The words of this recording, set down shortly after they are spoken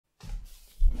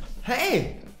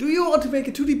Hey, do you want to make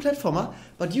a 2D platformer,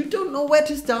 but you don't know where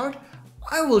to start?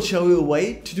 I will show you a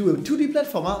way to do a 2D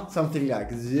platformer, something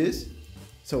like this.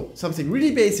 So, something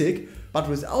really basic, but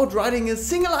without writing a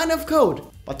single line of code.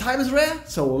 But time is rare,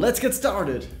 so let's get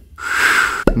started.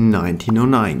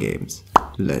 1909 games.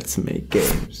 Let's make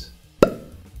games.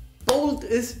 Bolt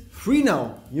is free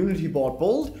now. Unity bought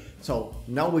Bolt, so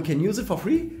now we can use it for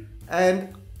free.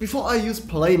 And before I used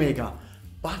Playmaker,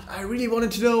 but I really wanted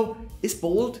to know, is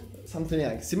Bolt something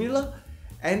like similar?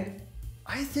 And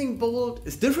I think Bolt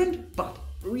is different, but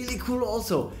really cool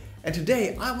also. And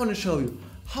today I want to show you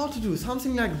how to do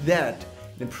something like that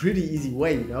in a pretty easy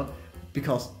way, you know,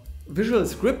 because visual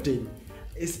scripting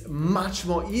is much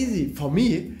more easy for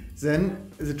me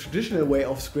than the traditional way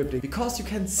of scripting, because you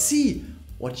can see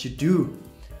what you do.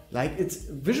 Like, it's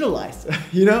visualized,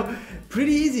 you know,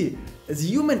 pretty easy. As a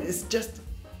human, it's just,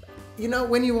 you know,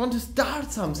 when you want to start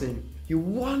something, you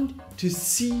want to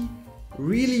see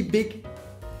really big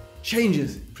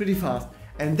changes pretty fast.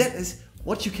 And that is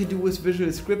what you can do with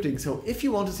visual scripting. So if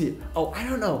you want to see, oh, I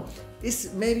don't know,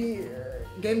 is maybe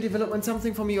game development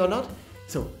something for me or not?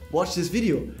 So watch this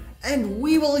video. And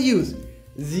we will use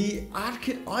the art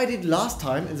kit I did last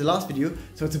time in the last video.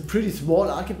 So it's a pretty small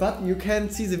art kit, but you can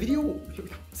see the video,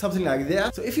 something like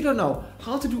that. So if you don't know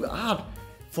how to do art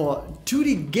for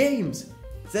 2D games,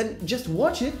 then just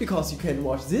watch it, because you can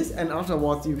watch this and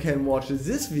afterwards you can watch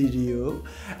this video,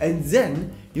 and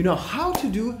then you know how to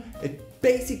do a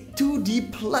basic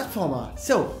 2D platformer.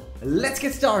 So let's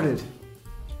get started.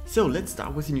 So let's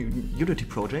start with a new Unity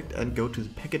project and go to the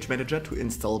package manager to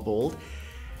install Bolt.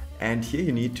 And here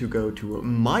you need to go to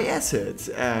My Assets,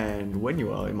 and when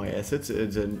you are in My Assets,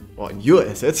 then, or in Your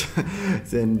Assets,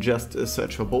 then just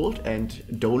search for Bolt and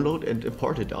download and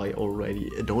import it. I already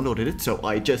downloaded it, so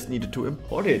I just needed to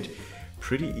import it.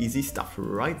 Pretty easy stuff,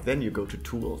 right? Then you go to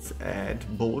Tools and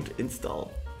Bolt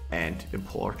install and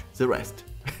import the rest.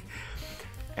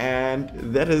 And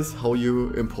that is how you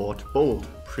import Bolt.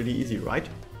 Pretty easy, right?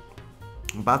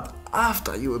 But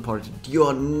after you import it,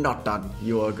 you're not done.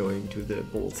 You are going to the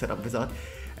Bolt setup wizard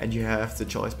and you have the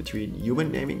choice between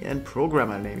human naming and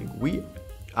programmer naming. We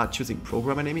are choosing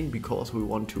programmer naming because we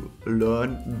want to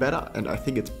learn better, and I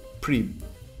think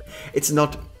it's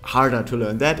not harder to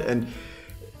learn that, and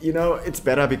you know, it's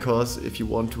better because if you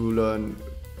want to learn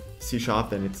C#,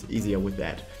 then it's easier with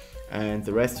that. And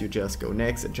the rest you just go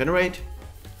next and generate.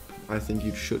 I think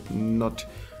you should not,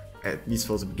 at least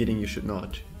for the beginning, you should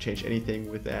not change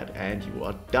anything with that, and you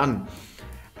are done.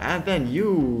 And then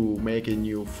you make a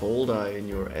new folder in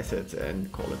your assets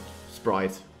and call it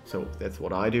sprites. So that's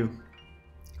what I do.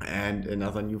 And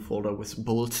another new folder with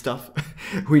Bolt stuff.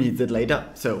 We need that later.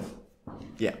 So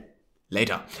yeah,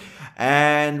 later.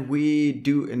 And we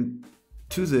do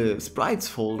into the sprites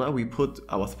folder, we put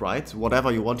our sprites,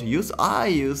 whatever you want to use. I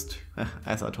used,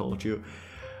 as I told you,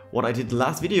 what I did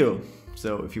last video.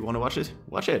 So if you want to watch it,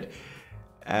 watch it.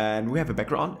 And we have a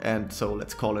background, and so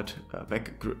let's call it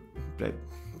background.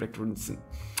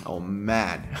 Oh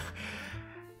man.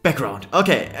 Background.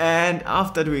 Okay, and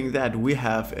after doing that, we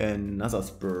have another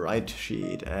sprite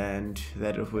sheet, and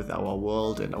that is with our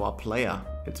world and our player.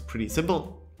 It's pretty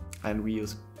simple, and we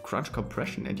use crunch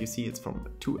compression, and you see it's from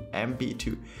 2 MB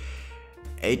to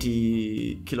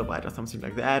 80 kilobyte or something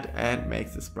like that, and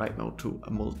makes the sprite mode to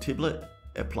a multiple.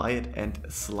 Apply it and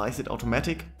slice it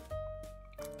automatic,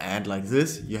 and like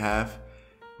this you have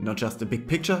not just a big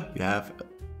picture, you have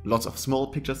lots of small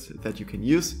pictures that you can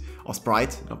use, or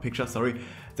sprites, not pictures, sorry,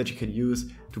 that you can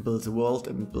use to build the world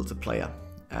and build the player.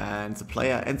 And the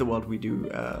player and the world we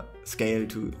do scale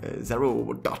to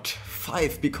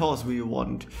 0.5 because we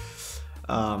want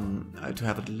to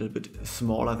have it a little bit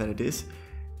smaller than it is,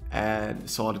 and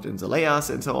sort it in the layers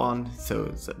and so on. So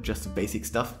it's just the basic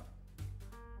stuff.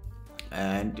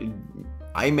 And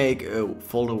I make a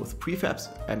folder with prefabs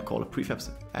and call it prefabs,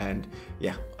 and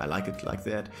yeah, I like it like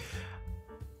that.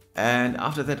 And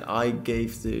after that I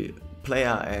gave the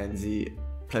player and the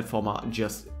platformer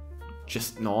just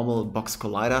normal box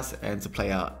colliders, and the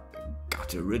player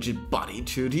got a rigid body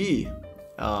 2D.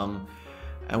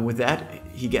 And with that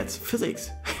he gets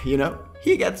physics, you know,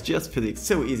 he gets just physics,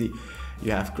 so easy.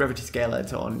 You have gravity scale and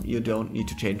so on, you don't need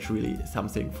to change really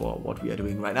something for what we are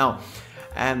doing right now.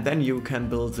 And then you can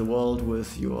build the world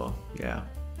with your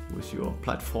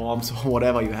platforms or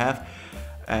whatever you have.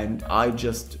 And I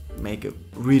just make a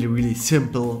really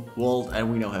simple world,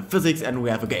 and we now have physics and we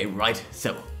have a game, right?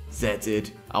 So that's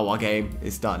it, our game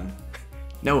is done.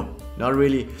 No, not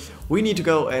really. We need to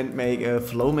go and make a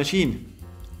flow machine,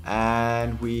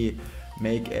 and we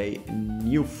make a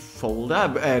new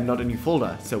folder, not a new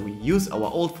folder. So we use our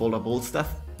old folder Bolt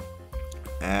stuff,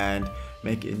 and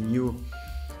make a new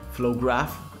flow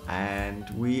graph, and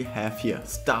we have here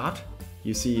start.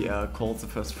 You see calls the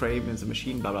first frame in the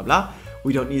machine, blah blah blah.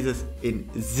 We don't need this in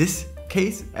this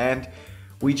case, and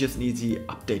we just need the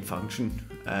update function,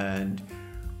 and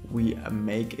we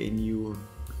make a new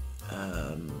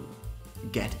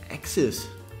get axis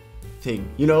thing.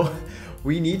 You know,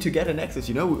 we need to get an axis.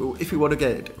 You know, if we want to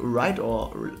get right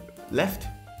or left,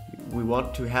 we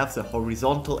want to have the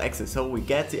horizontal axis. So we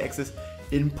get the axis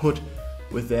input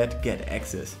with that get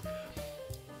axis,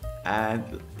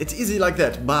 and it's easy like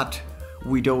that. But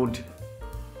we don't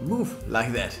move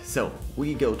like that. So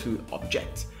we go to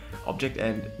object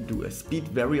and do a speed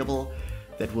variable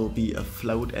that will be a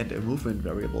float, and a movement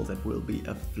variable that will be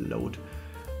a float.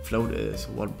 Float is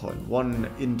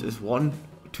 1.1, int is 1,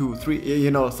 2, 3,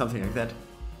 you know, something like that.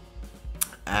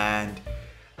 And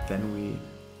then we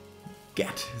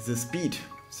get the speed.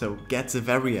 So get the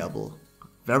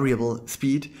variable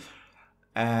speed,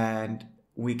 and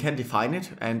we can define it,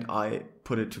 and I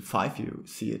put it to 5. You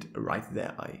see it right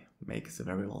there. I make the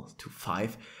variable to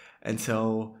 5, and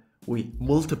so we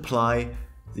multiply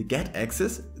the get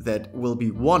axis, that will be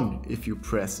 1 if you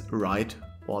press right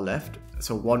or left,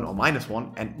 so 1 or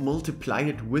 -1, and multiply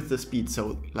it with the speed.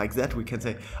 So like that we can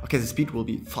say, okay, the speed will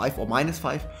be 5 or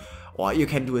 -5, or you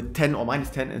can do it 10 or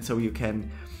 -10, and so you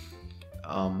can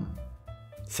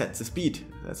set the speed.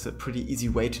 That's a pretty easy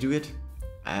way to do it.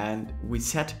 And we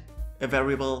set a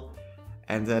variable,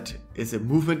 and that is a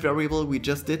movement variable we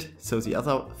just did, so the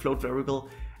other float variable,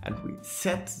 and we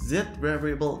set that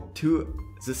variable to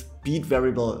the speed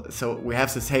variable, so we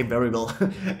have the same variable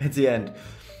at the end,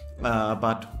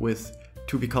 but with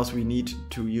 2, because we need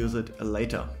to use it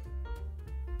later.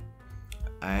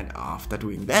 And after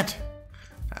doing that,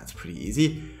 that's pretty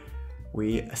easy,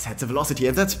 we set the velocity,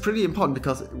 and that's pretty important,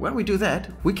 because when we do that,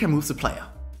 we can move the player.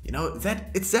 You know,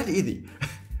 it's that easy.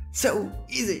 So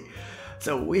easy.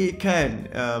 So we can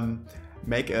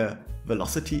make a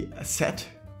velocity set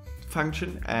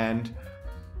function and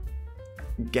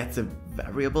get the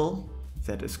variable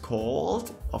that is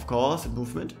called, of course,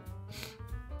 movement,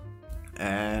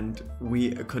 and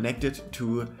we connect it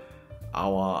to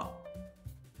our,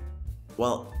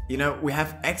 well, you know, we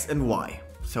have x and y,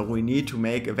 so we need to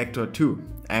make a vector 2,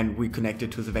 and we connect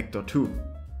it to the vector 2,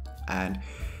 and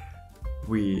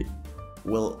we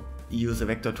will use a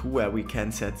vector 2 where we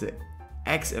can set the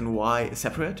x and y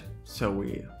separate. So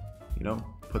we, you know,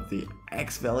 put the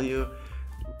x value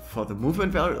for the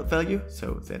movement value,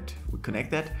 so that we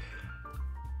connect that,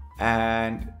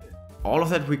 and all of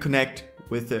that we connect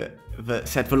with the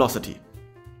set velocity.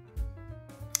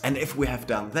 And if we have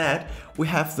done that, we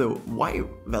have the y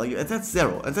value, and that's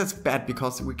 0, and that's bad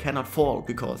because we cannot fall,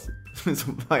 because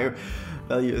the y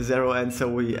value is 0, and so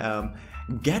we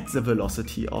get the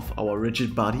velocity of our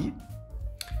rigid body,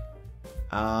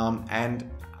 and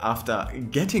after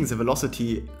getting the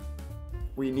velocity,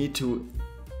 we need to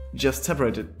just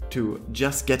separate it to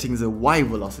just getting the y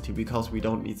velocity, because we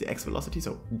don't need the x velocity,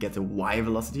 so get the y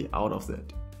velocity out of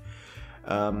that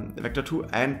vector 2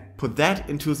 and put that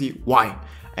into the y,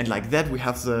 and like that we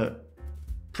have the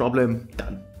problem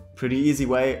done. Pretty easy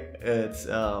way. It's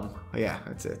yeah,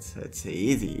 it's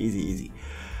easy.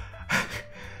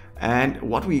 And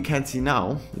what we can see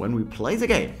now when we play the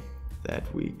game, that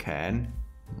we can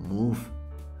move,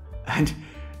 and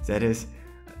that is,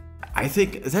 I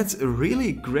think that's a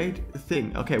really great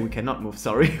thing. Okay, we cannot move,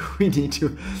 sorry. We need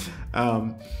to,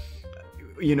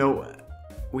 you know,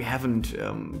 we haven't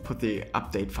put the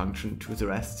update function to the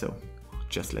rest, so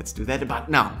just let's do that. But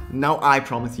now I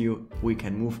promise you we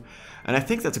can move, and I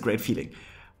think that's a great feeling.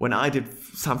 When I did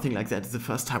something like that the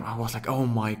first time, I was like, oh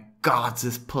my god,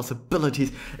 this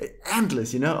possibilities,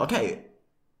 endless, you know? Okay,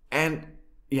 and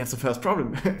you have the first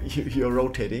problem. You're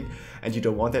rotating and you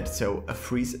don't want that, so a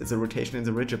freeze is a rotation in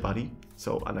the rigid body.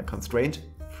 So under constraint,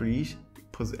 freeze,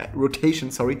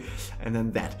 rotation, sorry, and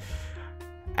then that.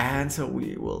 And so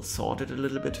we will sort it a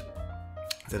little bit,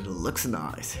 that it looks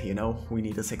nice, you know? We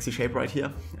need a sexy shape right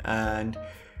here. And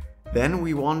then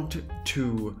we want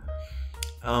to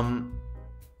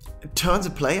turn the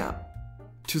player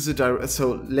to the direction,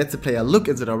 so let the player look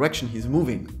in the direction he's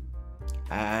moving.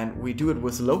 And we do it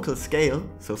with local scale,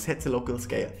 so set the local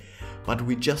scale. But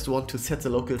we just want to set the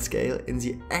local scale in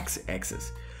the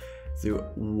x-axis. The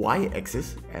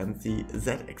y-axis and the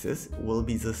z-axis will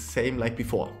be the same like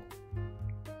before.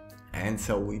 And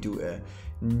so we do a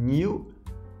new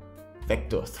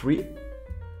vector 3,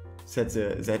 set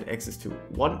the z-axis to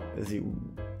 1, the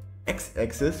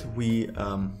x-axis we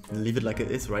leave it like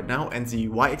it is right now, and the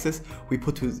y-axis we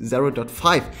put to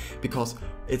 0.5, because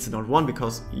it's not 1,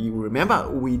 because you remember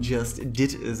we just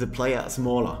did the player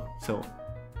smaller. So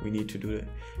we need to do it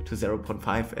to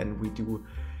 0.5, and we do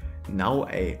now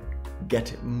a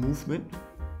get movement.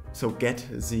 So get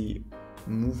the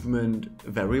movement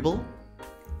variable,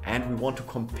 and we want to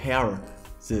compare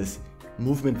this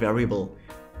movement variable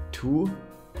to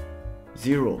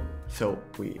 0. So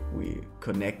we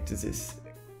connect this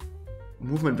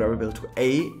movement variable to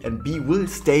A, and B will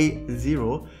stay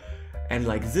 0. And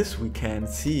like this we can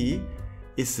see,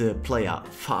 is the player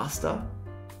faster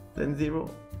than 0?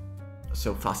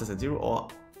 So faster than 0 or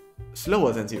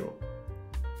slower than 0?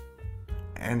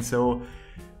 And so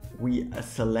we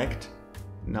select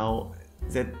now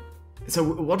that, so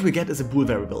what we get is a bool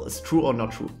variable, is true or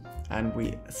not true. And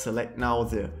we select now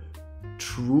the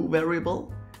true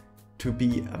variable to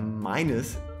be a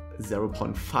minus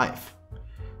 0.5.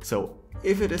 So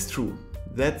if it is true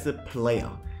that the player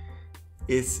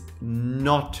is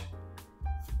not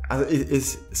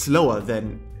is slower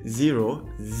than 0,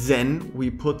 then we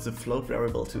put the float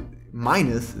variable to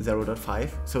minus 0.5,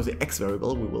 so the x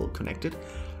variable, we will connect it.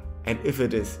 And if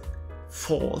it is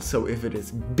false, so if it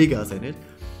is bigger than it,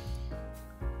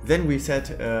 then we set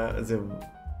the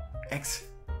x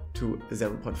to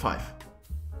 0.5.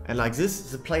 And like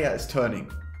this, the player is turning.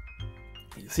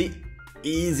 You see,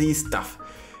 easy stuff.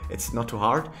 It's not too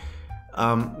hard.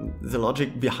 The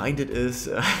logic behind it is,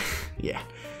 yeah,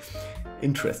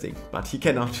 interesting. But he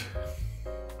cannot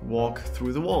walk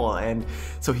through the wall, and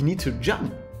so he needs to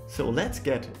jump. So let's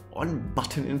get on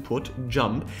button input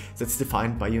jump. That's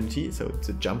defined by Unity. So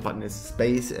the jump button is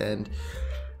space, and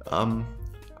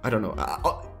I don't know.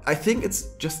 I think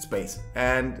it's just space.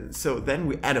 And so then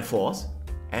we add a force.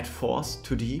 Add force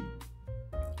to D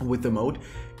with the mode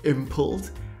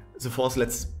impulse. The force,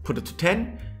 let's put it to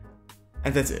 10,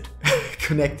 and that's it.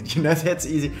 Connected. You know, that's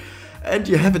easy. And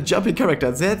you have a jumping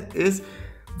character. That is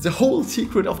the whole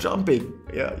secret of jumping.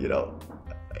 Yeah, you know.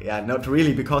 Yeah, not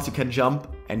really, because you can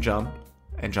jump and jump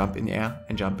and jump in air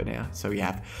and jump in air. So you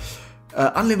have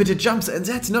unlimited jumps, and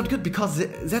that's not good, because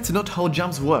that's not how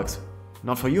jumps works.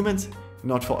 Not for humans,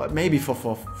 not for, maybe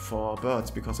for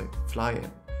birds, because they fly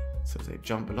in. So they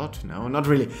jump a lot. No, not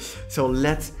really. So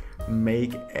let's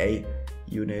make a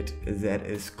unit that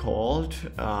is called,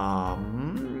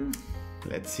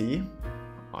 let's see,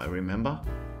 I remember.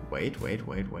 Wait,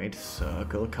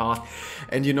 circle cast.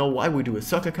 And you know why we do a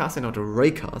circle cast and not a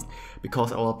ray cast?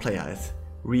 Because our player is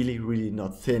really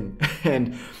not thin.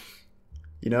 And,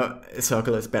 you know, a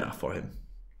circle is better for him.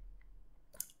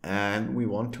 And we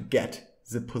want to get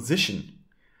the position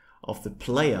of the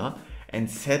player and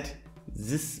set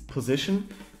this position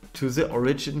to the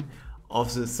origin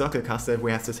of the circle cast, that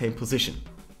we have the same position.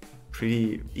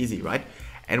 Pretty easy, right?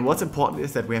 And what's important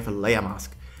is that we have a layer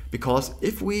mask, because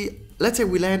if we, let's say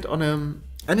we land on an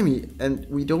enemy and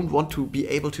we don't want to be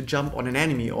able to jump on an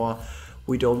enemy, or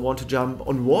we don't want to jump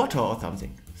on water or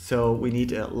something, so we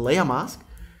need a layer mask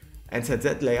and set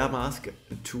that layer mask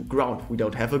to ground. We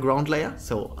don't have a ground layer,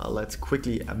 so let's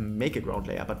quickly make a ground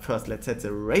layer. But first let's set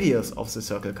the radius of the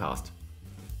circle cast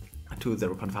to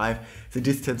 0.5, the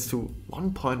distance to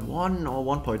 1.1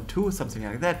 or 1.2, something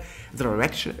like that, the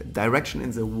direction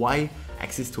in the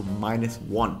y-axis to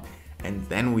 -1, and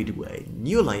then we do a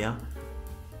new layer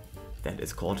that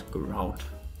is called ground.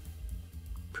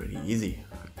 Pretty easy.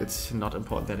 It's not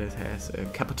important that it has a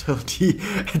capital T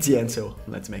at the end, so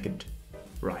let's make it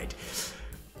right.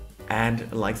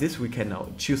 And like this we can now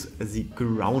choose the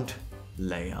ground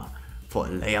layer for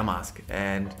a layer mask,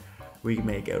 and we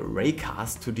make a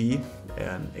raycast 2D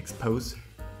and expose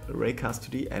a raycast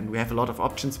 2D, and we have a lot of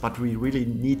options, but we really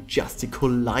need just the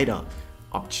collider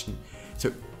option.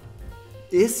 So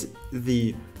is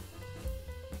the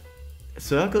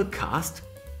circle cast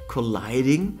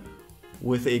colliding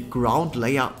with a ground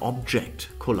layer object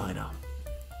collider?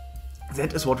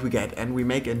 That is what we get, and we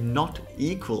make a not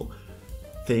equal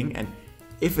thing, and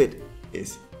if it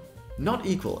is not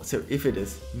equal, so if it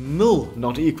is null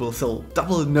not equal, so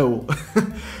double no,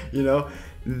 you know,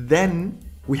 then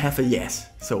we have a yes,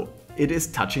 so it is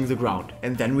touching the ground,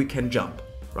 and then we can jump,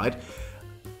 right?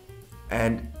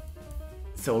 And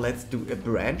so let's do a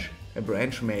branch. A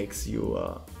branch makes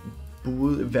your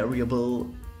bool variable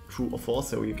true or false,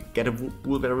 so you get a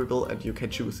bool variable and you can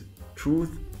choose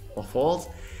truth or false.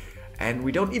 And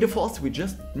we don't need a false, we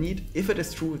just need, if it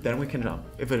is true, then we can jump.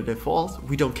 If it is false,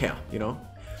 we don't care, you know?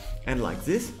 And like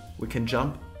this, we can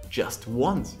jump just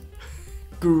once.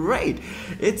 Great!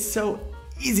 It's so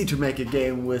easy to make a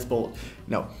game with Bolt.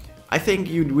 No, I think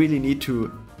you really need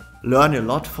to learn a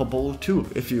lot for Bolt too.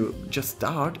 If you just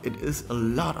start, it is a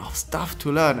lot of stuff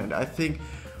to learn, and I think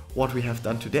what we have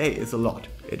done today is a lot.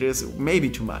 It is maybe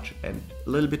too much and a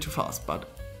little bit too fast, but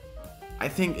I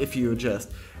think if you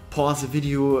just pause the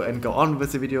video and go on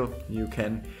with the video. You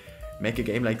can make a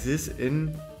game like this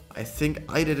in, I think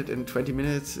I did it in 20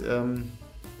 minutes, and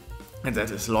that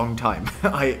is a long time.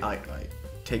 I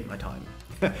take my time.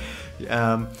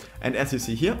 And as you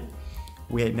see here,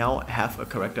 we now have a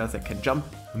character that can jump,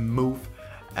 move,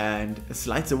 and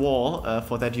slide the wall.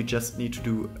 For that you just need to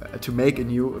do to make a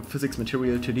new physics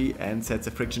material 2D and set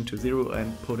the friction to 0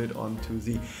 and put it onto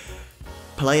the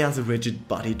player's rigid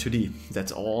body 2D.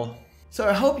 That's all. So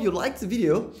I hope you liked the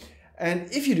video, and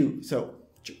if you do, so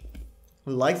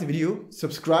like the video,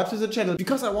 subscribe to the channel,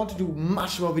 because I want to do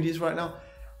much more videos right now.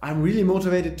 I'm really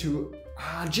motivated to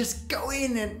just go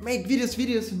in and make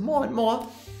videos more and more.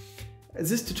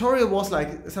 This tutorial was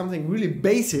like something really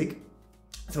basic,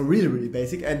 so really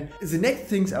basic, and the next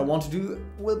things I want to do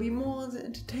will be more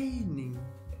entertaining,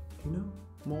 you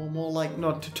know, more like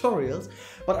not tutorials,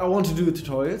 but I want to do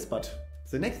tutorials, but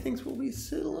the next things will be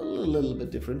still a little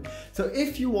bit different. So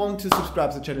if you want to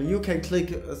subscribe to the channel, you can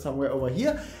click somewhere over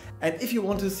here, and if you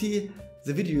want to see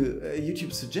the video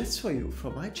YouTube suggests for you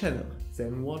from my channel,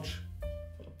 then watch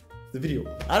the video.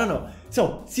 I don't know.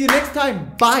 So see you next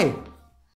time. Bye.